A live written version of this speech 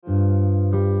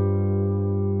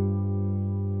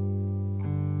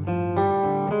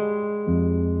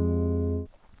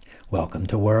Welcome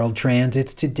to World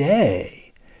Transits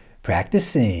Today,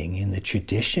 practicing in the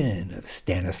tradition of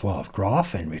Stanislav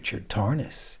Grof and Richard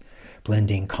Tarnas,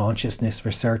 blending consciousness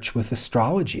research with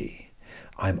astrology.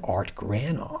 I'm Art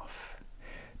Granoff.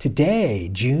 Today,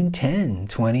 June 10,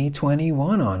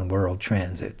 2021, on World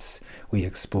Transits, we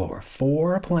explore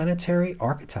 4 planetary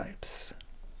archetypes: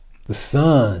 the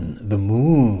Sun, the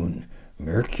Moon,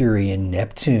 Mercury and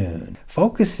Neptune,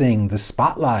 focusing the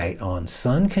spotlight on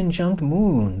Sun conjunct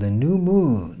Moon, the new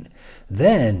moon,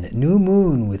 then new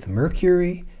moon with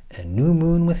Mercury and new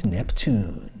moon with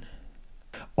Neptune.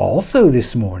 Also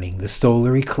this morning, the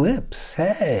solar eclipse.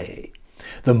 Hey!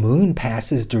 The moon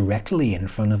passes directly in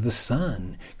front of the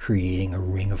sun, creating a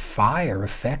ring of fire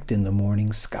effect in the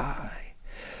morning sky.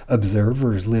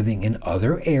 Observers living in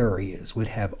other areas would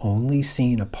have only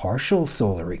seen a partial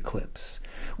solar eclipse,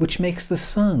 which makes the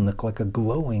sun look like a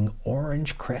glowing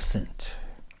orange crescent.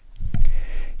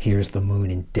 Here's the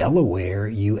moon in Delaware,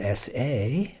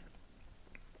 USA.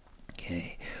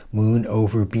 Okay. Moon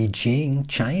over Beijing,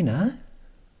 China.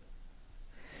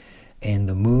 And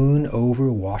the moon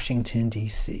over Washington,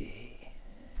 D.C.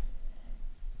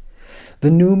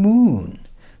 The new moon,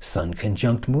 Sun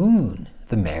conjunct Moon,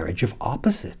 the marriage of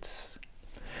opposites.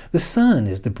 The sun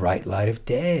is the bright light of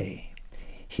day.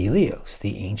 Helios,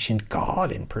 the ancient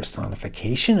god and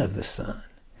personification of the sun,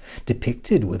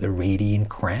 depicted with a radiant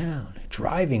crown,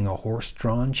 driving a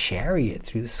horse-drawn chariot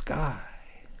through the sky.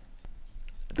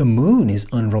 The moon is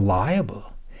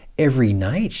unreliable. Every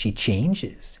night she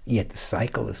changes, yet the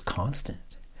cycle is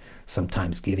constant,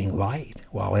 sometimes giving light,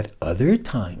 while at other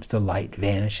times the light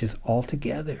vanishes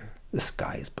altogether. The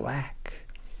sky is black.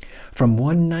 From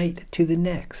one night to the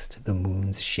next, the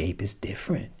moon's shape is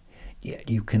different, yet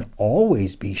you can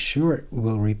always be sure it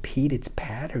will repeat its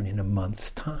pattern in a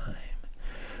month's time.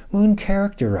 Moon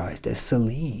characterized as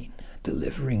Selene,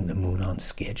 delivering the moon on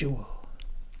schedule.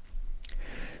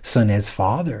 Sun as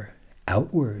father,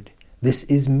 outward, this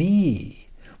is me.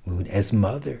 Moon as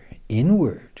mother,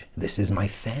 inward, this is my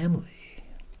family.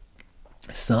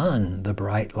 Sun, the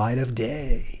bright light of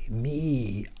day,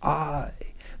 me, I,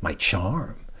 my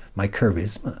charm, my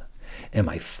charisma. Am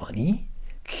I funny,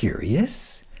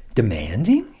 curious,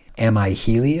 demanding? Am I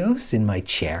Helios in my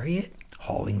chariot,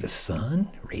 hauling the sun,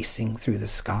 racing through the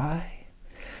sky?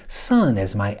 Sun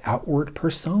as my outward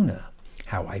persona,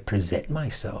 how I present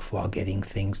myself while getting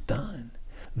things done.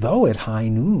 Though at high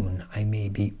noon I may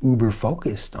be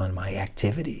uber-focused on my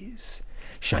activities,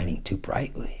 shining too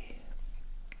brightly.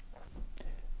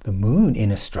 The moon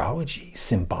in astrology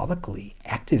symbolically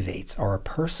activates our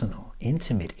personal,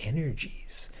 intimate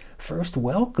energies, first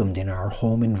welcomed in our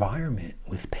home environment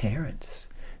with parents,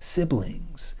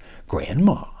 siblings,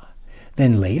 grandma,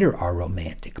 then later our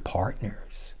romantic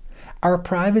partners. Our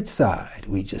private side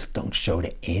we just don't show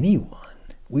to anyone.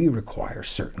 We require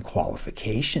certain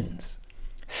qualifications,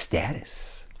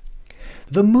 status.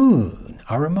 The moon,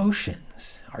 our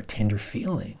emotions, our tender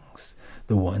feelings,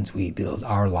 the ones we build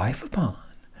our life upon,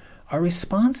 our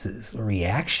responses or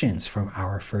reactions from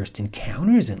our first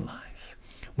encounters in life,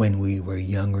 when we were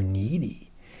young or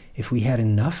needy, if we had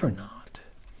enough or not,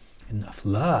 enough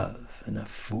love,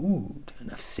 enough food,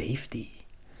 enough safety.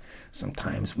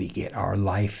 Sometimes we get our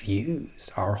life views,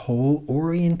 our whole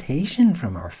orientation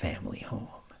from our family home,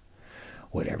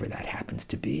 whatever that happens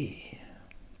to be.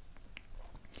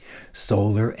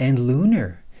 Solar and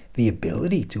lunar, the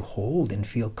ability to hold and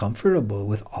feel comfortable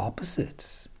with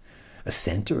opposites. A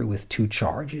center with 2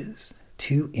 charges,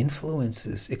 2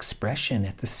 influences, expression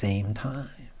at the same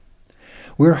time.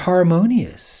 We're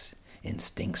harmonious.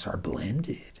 Instincts are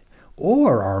blended.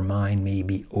 Or our mind may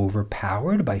be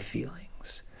overpowered by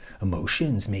feelings.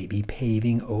 Emotions may be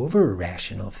paving over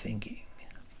rational thinking.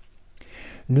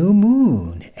 New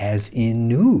moon, as in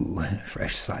new,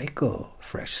 fresh cycle,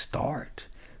 fresh start,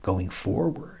 going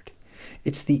forward.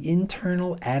 It's the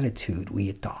internal attitude we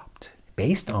adopt,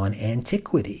 based on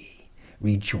antiquity,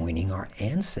 rejoining our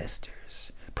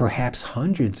ancestors, perhaps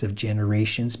hundreds of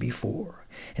generations before,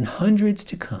 and hundreds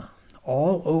to come,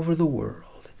 all over the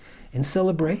world, in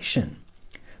celebration,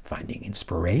 finding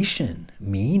inspiration,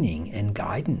 meaning, and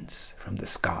guidance from the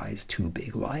sky's 2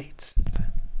 big lights.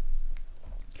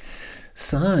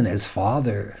 Sun as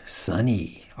father,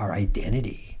 sunny, our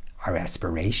identity, our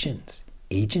aspirations,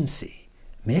 agency,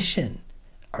 mission,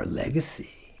 our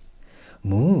legacy.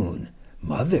 Moon,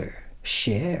 mother,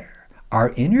 share,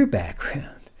 our inner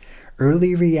background,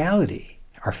 early reality,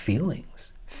 our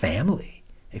feelings, family,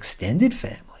 extended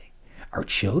family, our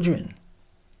children,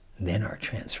 then our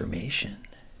transformation.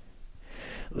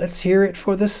 Let's hear it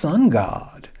for the sun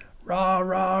god. Ra,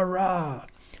 ra, ra.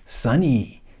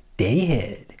 Sunny,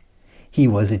 dayhead, He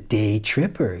was a day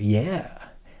tripper, yeah,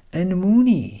 and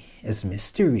moony as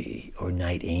mystery or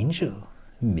night angel,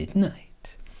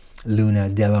 midnight, Luna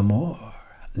dell'amor,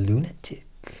 lunatic.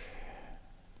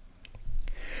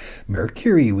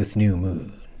 Mercury with new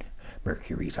moon.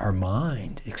 Mercury's our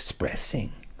mind,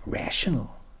 expressing,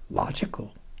 rational,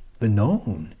 logical, the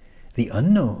known, the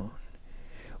unknown.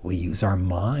 We use our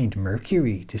mind,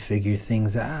 Mercury, to figure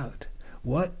things out.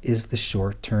 What is the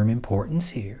short-term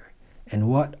importance here? And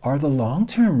what are the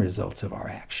long-term results of our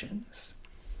actions?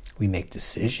 We make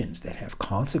decisions that have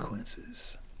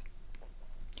consequences.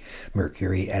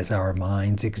 Mercury as our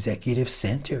mind's executive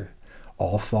center.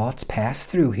 All thoughts pass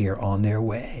through here on their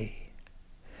way.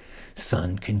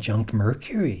 Sun conjunct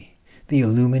Mercury, the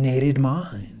illuminated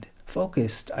mind,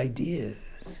 focused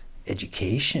ideas,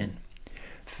 education,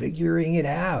 figuring it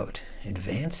out,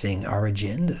 advancing our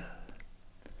agenda.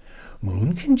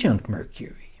 Moon conjunct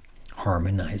Mercury,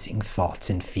 harmonizing thoughts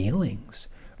and feelings,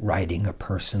 writing a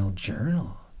personal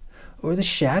journal. Or the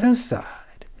shadow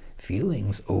side,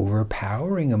 feelings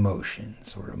overpowering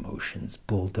emotions or emotions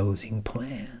bulldozing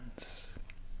plans.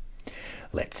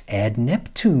 Let's add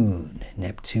Neptune.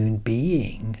 Neptune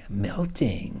being,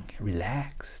 melting,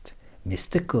 relaxed,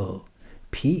 mystical,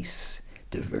 peace,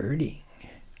 diverting.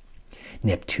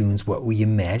 Neptune's what we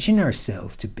imagine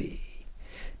ourselves to be.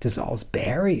 Dissolves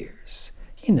barriers.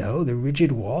 You know, the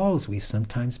rigid walls we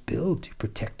sometimes build to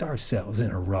protect ourselves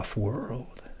in a rough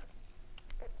world.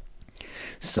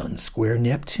 Sun square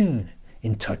Neptune,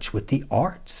 in touch with the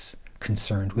arts,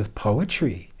 concerned with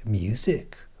poetry,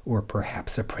 music, or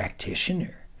perhaps a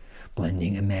practitioner,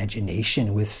 blending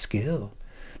imagination with skill,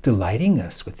 delighting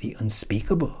us with the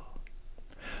unspeakable.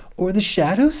 Or the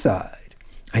shadow side,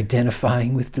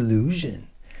 identifying with delusion,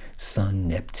 Sun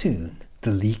Neptune,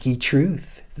 the leaky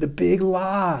truth, the big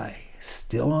lie,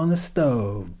 still on the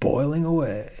stove, boiling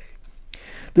away.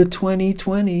 The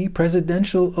 2020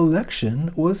 presidential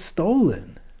election was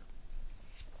stolen.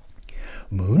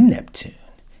 Moon Neptune,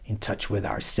 in touch with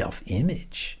our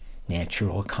self-image,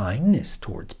 natural kindness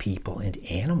towards people and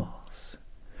animals,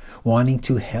 wanting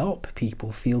to help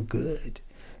people feel good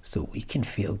so we can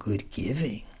feel good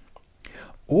giving.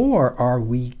 Or are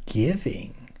we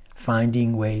giving,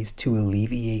 finding ways to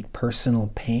alleviate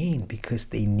personal pain because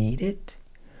they need it?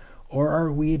 Or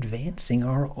are we advancing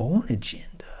our own agenda?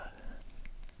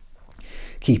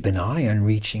 Keep an eye on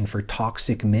reaching for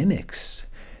toxic mimics,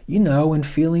 and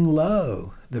feeling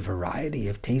low, the variety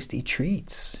of tasty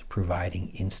treats, providing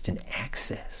instant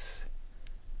access.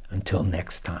 Until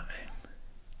next time.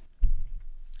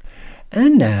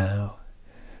 And now,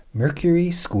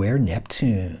 Mercury square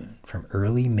Neptune from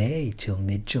early May till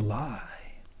mid-July.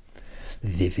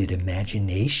 Vivid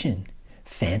imagination,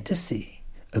 fantasy,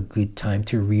 a good time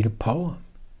to read a poem,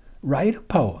 write a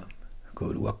poem,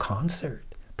 go to a concert,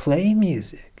 play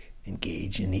music,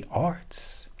 engage in the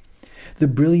arts. The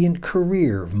brilliant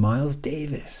career of Miles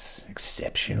Davis,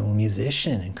 exceptional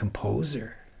musician and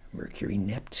composer, Mercury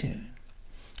Neptune.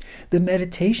 The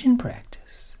meditation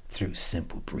practice through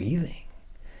simple breathing,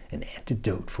 an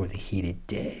antidote for the heated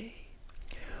day.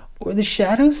 Or the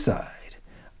shadow side,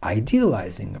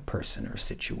 idealizing a person or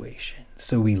situation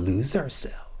so we lose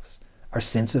ourselves, our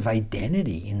sense of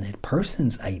identity in that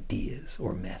person's ideas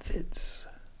or methods.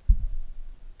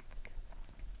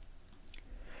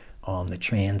 On the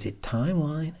transit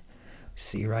timeline,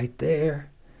 see right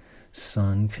there,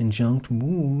 Sun conjunct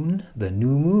Moon, the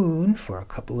new moon, for a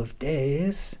couple of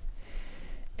days.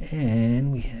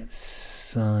 And we have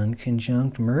Sun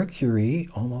conjunct Mercury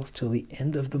almost till the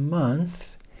end of the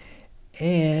month.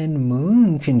 And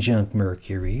Moon conjunct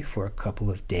Mercury for a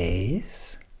couple of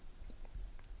days.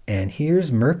 And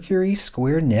here's Mercury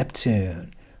square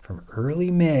Neptune from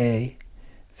early May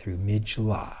through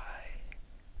mid-July.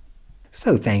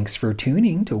 So thanks for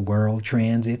tuning to World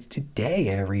Transits today,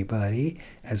 everybody,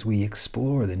 as we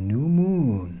explore the new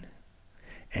moon.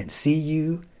 And see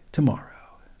you tomorrow.